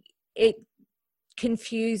 it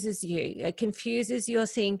confuses you, it confuses your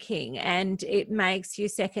thinking, and it makes you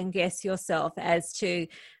second guess yourself as to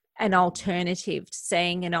an alternative,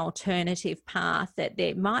 seeing an alternative path, that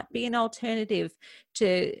there might be an alternative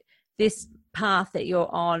to this path that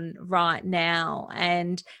you're on right now.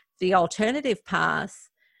 And the alternative path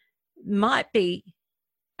might be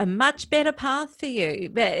a much better path for you,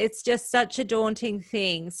 but it's just such a daunting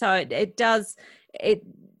thing. So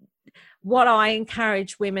what I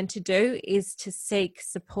encourage women to do is to seek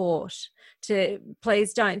support. To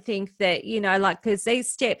please don't think that, because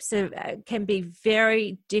these steps can be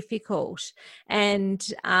very difficult, and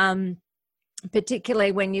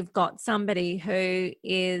particularly when you've got somebody who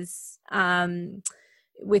is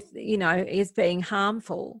is being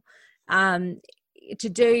harmful.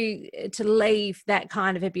 to leave that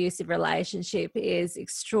kind of abusive relationship is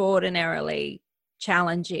extraordinarily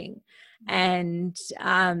challenging. And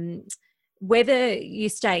whether you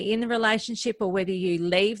stay in the relationship or whether you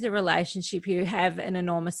leave the relationship, you have an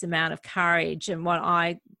enormous amount of courage. And what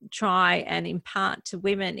I try and impart to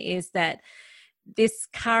women is that this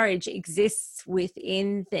courage exists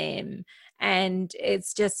within them, and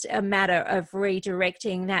it's just a matter of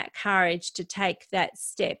redirecting that courage to take that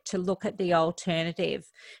step to look at the alternative,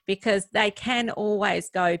 because they can always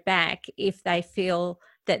go back if they feel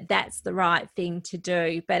that that's the right thing to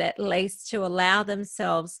do, but at least to allow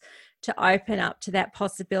themselves to open up to that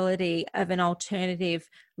possibility of an alternative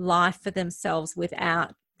life for themselves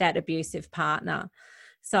without that abusive partner.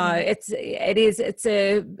 So I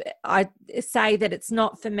say that it's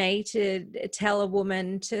not for me to tell a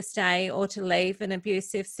woman to stay or to leave an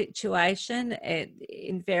abusive situation. It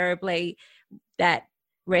invariably, that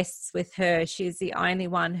rests with her. She's the only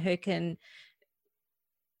one who can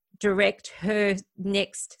direct her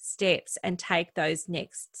next steps and take those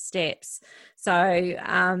next steps. So,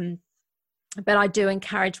 but I do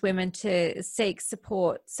encourage women to seek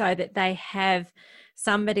support so that they have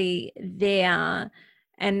somebody there,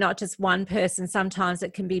 and not just one person. Sometimes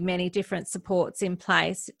it can be many different supports in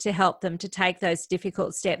place to help them to take those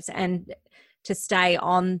difficult steps and to stay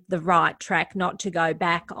on the right track, not to go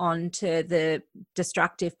back onto the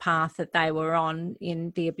destructive path that they were on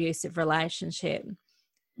in the abusive relationship.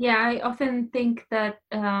 Yeah, I often think that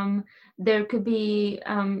there could be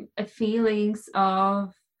feelings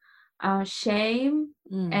of shame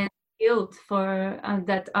and guilt for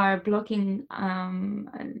that are blocking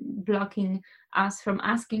us from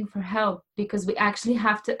asking for help, because we actually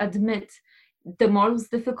have to admit the most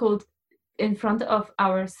difficult in front of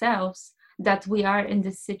ourselves that we are in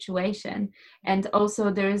this situation. And also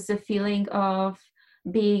there is a feeling of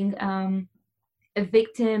being a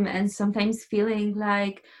victim, and sometimes feeling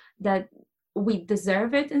like that we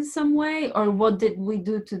deserve it in some way, or what did we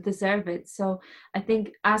do to deserve it. So I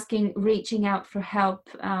think reaching out for help,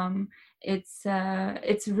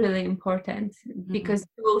 it's really important, because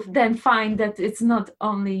you'll then find that it's not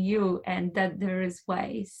only you, and that there is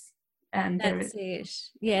ways. And that's it.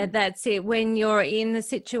 Yeah, that's it. When you're in the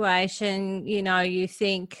situation, you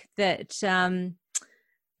think that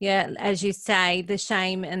yeah, as you say, the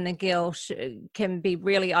shame and the guilt can be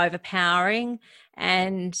really overpowering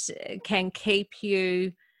and can keep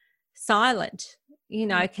you silent,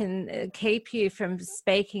 can keep you from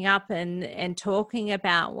speaking up and talking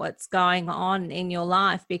about what's going on in your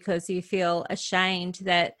life, because you feel ashamed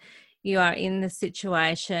that you are in the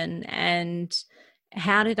situation. And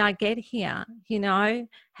how did I get here?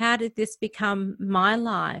 How did this become my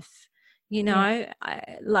life?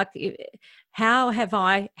 How have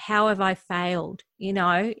I failed,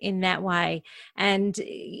 in that way? And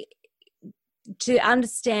to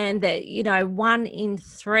understand that, 1 in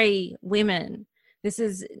 3 women, this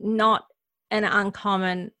is not an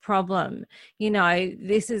uncommon problem.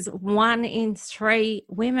 This is 1 in 3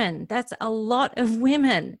 women. That's a lot of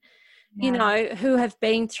women, who have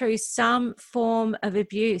been through some form of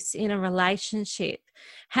abuse in a relationship.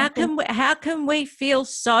 How can we feel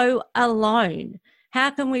so alone? How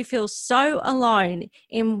can we feel so alone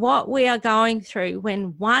in what we are going through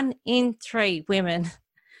when 1 in 3 women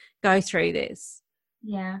go through this?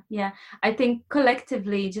 Yeah. I think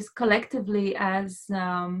collectively as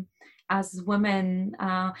women,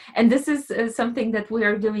 and this is something that we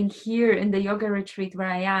are doing here in the yoga retreat where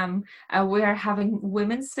I am. We are having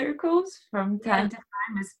women's circles from time to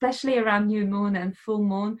time, especially around new moon and full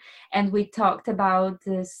moon, and we talked about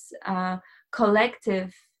this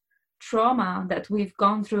collective trauma that we've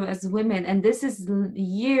gone through as women. And this is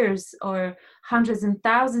years or hundreds and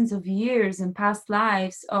thousands of years in past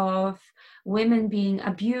lives of women being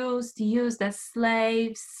abused, used as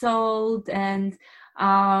slaves, sold, and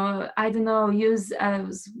I don't know, used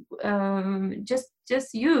as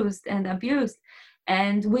just used and abused.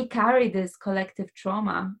 And we carry this collective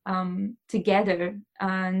trauma together.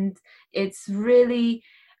 And it's really,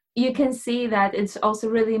 you can see that it's also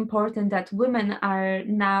really important that women are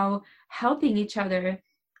now helping each other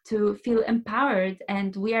to feel empowered,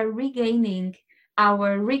 and we are reclaiming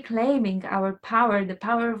our power, the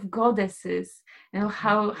power of goddesses,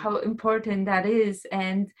 how important that is.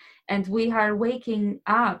 And we are waking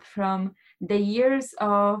up from the years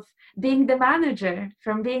of being the manager,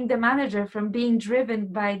 from being driven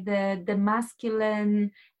by the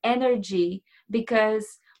masculine energy,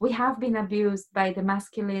 because we have been abused by the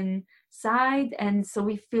masculine side, and so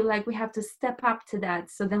we feel like we have to step up to that.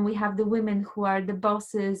 So then we have the women who are the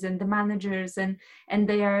bosses and the managers, and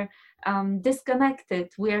they are disconnected.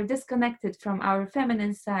 We are disconnected from our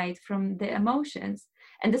feminine side, from the emotions.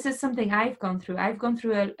 And this is something I've gone through. I've gone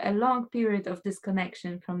through a long period of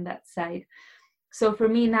disconnection from that side. So for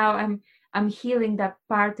me now, I'm healing that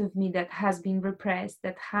part of me that has been repressed,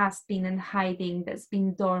 that has been in hiding, that's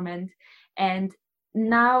been dormant. And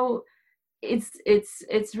now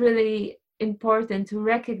it's really important to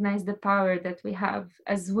recognize the power that we have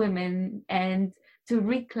as women, and to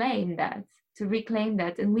reclaim that,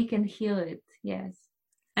 and we can heal it. Yes.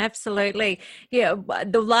 Absolutely. Yeah.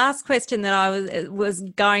 The last question that I was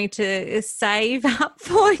going to save up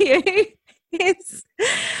for you is,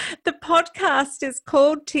 the podcast is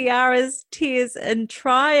called Tiaras, Tears and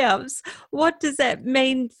Triumphs. What does that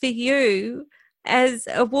mean for you as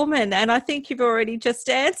a woman? And I think you've already just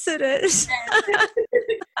answered it.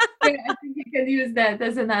 Yeah, I think you can use that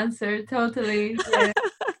as an answer. Totally.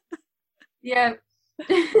 Yeah.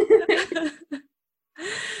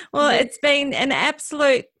 Well, it's been an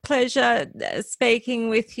absolute pleasure speaking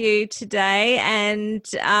with you today, and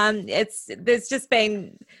there's just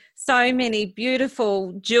been so many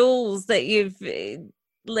beautiful jewels that you've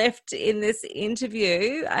left in this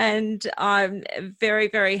interview, and I'm very,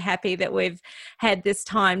 very happy that we've had this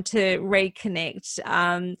time to reconnect.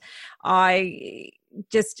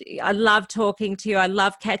 I love talking to you. I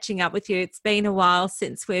love catching up with you. It's been a while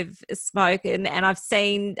since we've spoken, and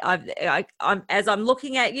as I'm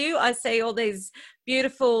looking at you, I see all these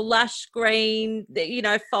beautiful lush green,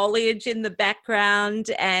 foliage in the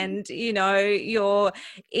background, and you're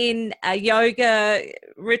in a yoga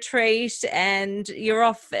retreat, and you're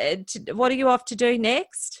off. What are you off to do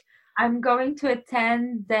next? I'm going to a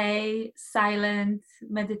 10-day silent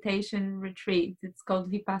meditation retreat. It's called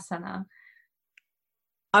Vipassana.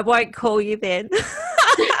 I won't call you then.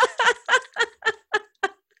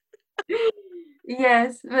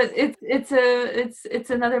 Yes, but it's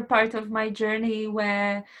another part of my journey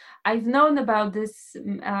where I've known about this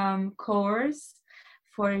course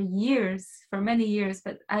for years, for many years,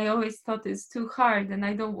 but I always thought it's too hard and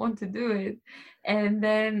I don't want to do it. And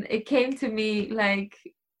then it came to me like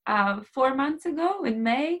 4 months ago in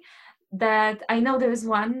May, that I know there's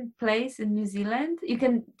one place in New Zealand. You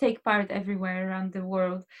can take part everywhere around the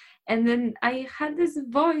world. And then I had this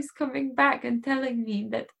voice coming back and telling me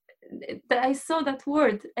that I saw that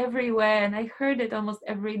word everywhere, and I heard it almost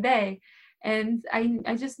every day. And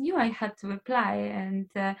I just knew I had to apply. And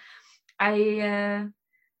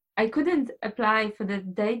I couldn't apply for the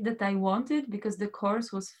date that I wanted because the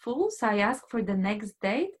course was full. So I asked for the next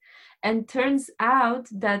date, and turns out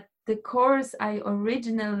that the course I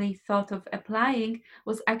originally thought of applying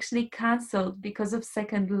was actually cancelled because of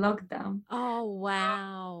second lockdown. Oh,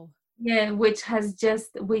 wow. Yeah, we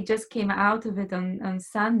just came out of it on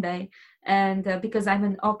Sunday, and because I'm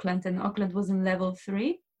in Auckland, and Auckland was in level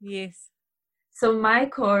 3. Yes. So my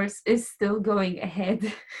course is still going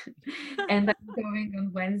ahead, and I'm going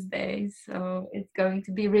on Wednesday. So it's going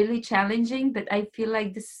to be really challenging, but I feel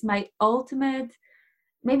like this is my ultimate,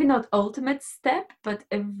 maybe not ultimate step, but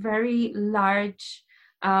a very large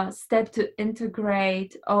step to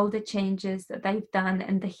integrate all the changes that I've done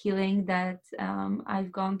and the healing that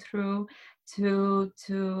I've gone through to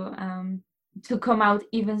come out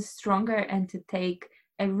even stronger, and to take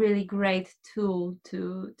a really great tool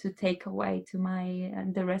to take away to my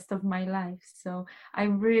the rest of my life. So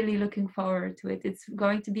I'm really looking forward to it. It's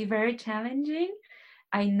going to be very challenging,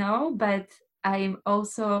 I know, but I'm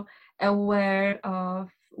also aware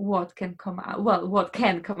of what can come out. Well, what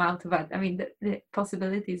can come out of it. I mean, the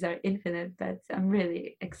possibilities are infinite, but I'm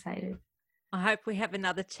really excited. I hope we have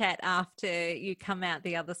another chat after you come out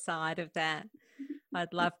the other side of that.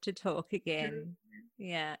 I'd love to talk again.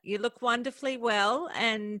 Yeah, you look wonderfully well,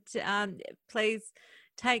 and please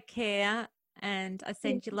take care, and I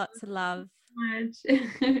send you lots of love.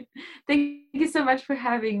 Thank you so much for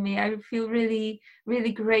having me. I feel really,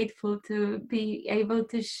 really grateful to be able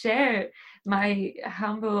to share my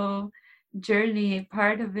humble journey,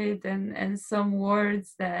 part of it, and some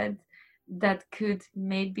words that could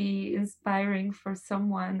maybe inspiring for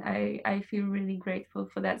someone. I feel really grateful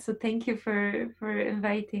for that. So thank you for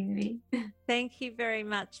inviting me. Thank you very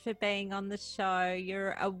much for being on the show.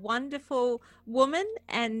 You're a wonderful woman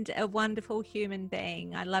and a wonderful human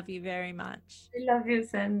being. I love you very much. I love you,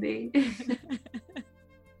 Sandy.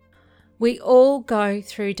 We all go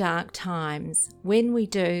through dark times. When we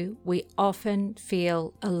do, we often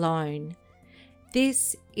feel alone.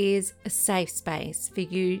 This is a safe space for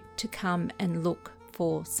you to come and look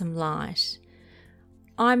for some light.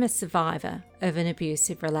 I'm a survivor of an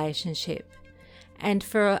abusive relationship, and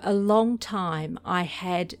for a long time I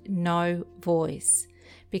had no voice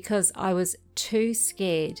because I was too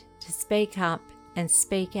scared to speak up and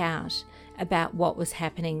speak out about what was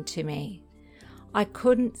happening to me. I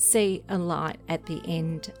couldn't see a light at the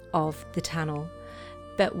end of the tunnel,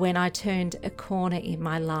 but when I turned a corner in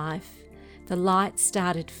my life, the light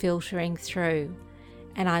started filtering through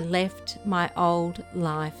and I left my old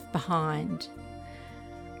life behind.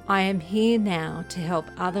 I am here now to help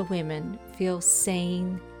other women feel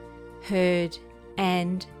seen, heard,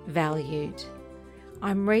 and valued.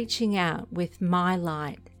 I'm reaching out with my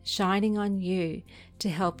light, shining on you to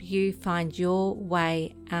help you find your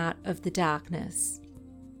way out of the darkness.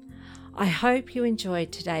 I hope you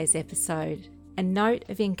enjoyed today's episode. A note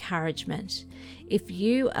of encouragement: if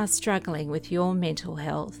you are struggling with your mental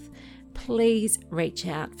health, please reach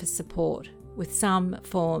out for support with some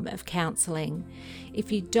form of counselling.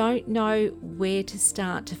 If you don't know where to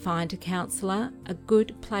start to find a counsellor, a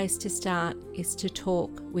good place to start is to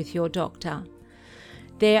talk with your doctor.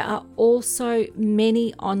 There are also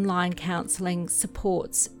many online counselling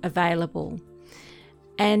supports available.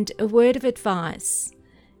 And a word of advice: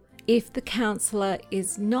 if the counsellor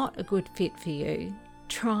is not a good fit for you,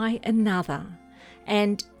 try another.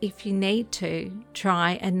 And if you need to,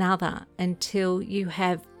 try another until you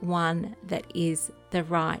have one that is the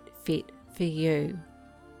right fit for you.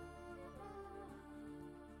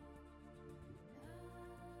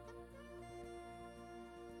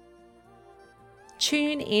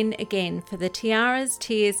 Tune in again for the Tiaras,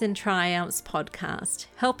 Tears and Triumphs podcast,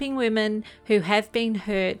 helping women who have been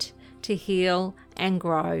hurt to heal and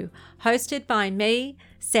grow, hosted by me,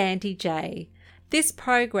 Sandy J. This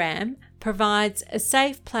program provides a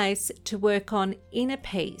safe place to work on inner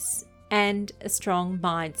peace and a strong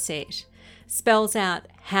mindset, spells out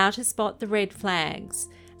how to spot the red flags,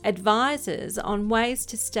 advises on ways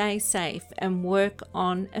to stay safe and work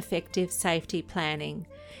on effective safety planning,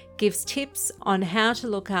 gives tips on how to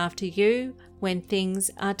look after you when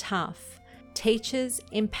things are tough, teaches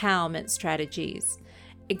empowerment strategies,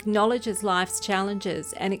 acknowledges life's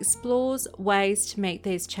challenges and explores ways to meet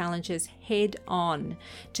these challenges head on,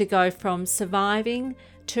 to go from surviving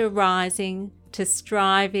to rising to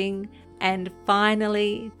striving and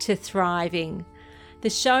finally to thriving. The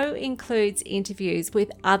show includes interviews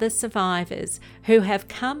with other survivors who have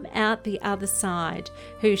come out the other side,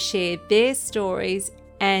 who share their stories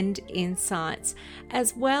and insights,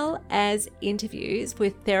 as well as interviews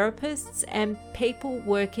with therapists and people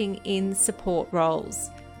working in support roles.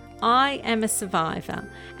 I am a survivor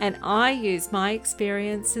and I use my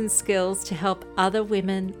experience and skills to help other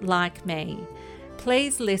women like me.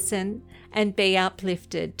 Please listen and be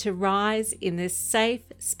uplifted to rise in this safe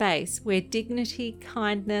space where dignity,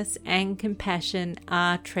 kindness and compassion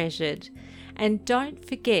are treasured. And don't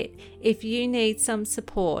forget, if you need some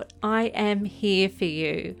support, I am here for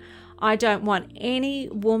you. I don't want any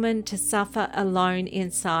woman to suffer alone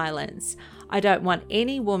in silence. I don't want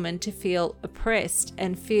any woman to feel oppressed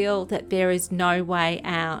and feel that there is no way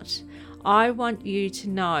out. I want you to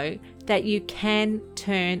know that you can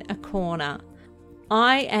turn a corner.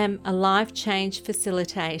 I am a life change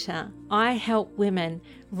facilitator. I help women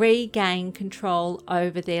regain control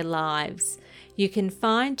over their lives. You can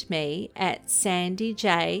find me at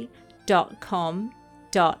sandyj.com.au.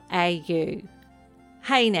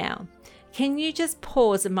 Hey now, can you just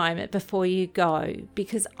pause a moment before you go?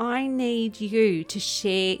 Because I need you to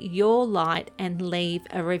share your light and leave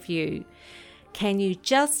a review. Can you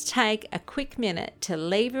just take a quick minute to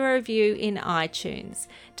leave a review in iTunes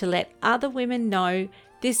to let other women know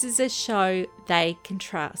this is a show they can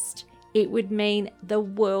trust? It would mean the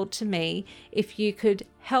world to me if you could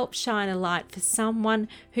help shine a light for someone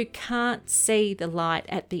who can't see the light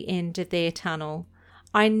at the end of their tunnel.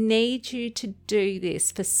 I need you to do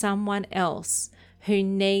this for someone else who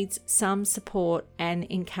needs some support and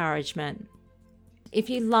encouragement. If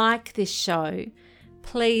you like this show,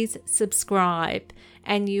 please subscribe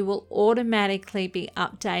and you will automatically be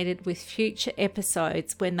updated with future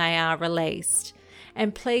episodes when they are released.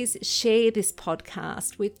 And please share this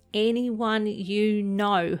podcast with anyone you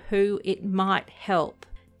know who it might help.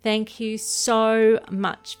 Thank you so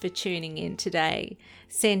much for tuning in today.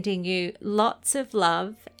 Sending you lots of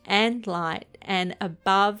love and light, and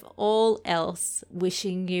above all else,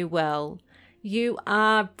 wishing you well. You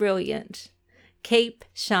are brilliant. Keep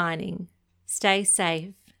shining. Stay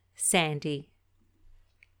safe, Sandy.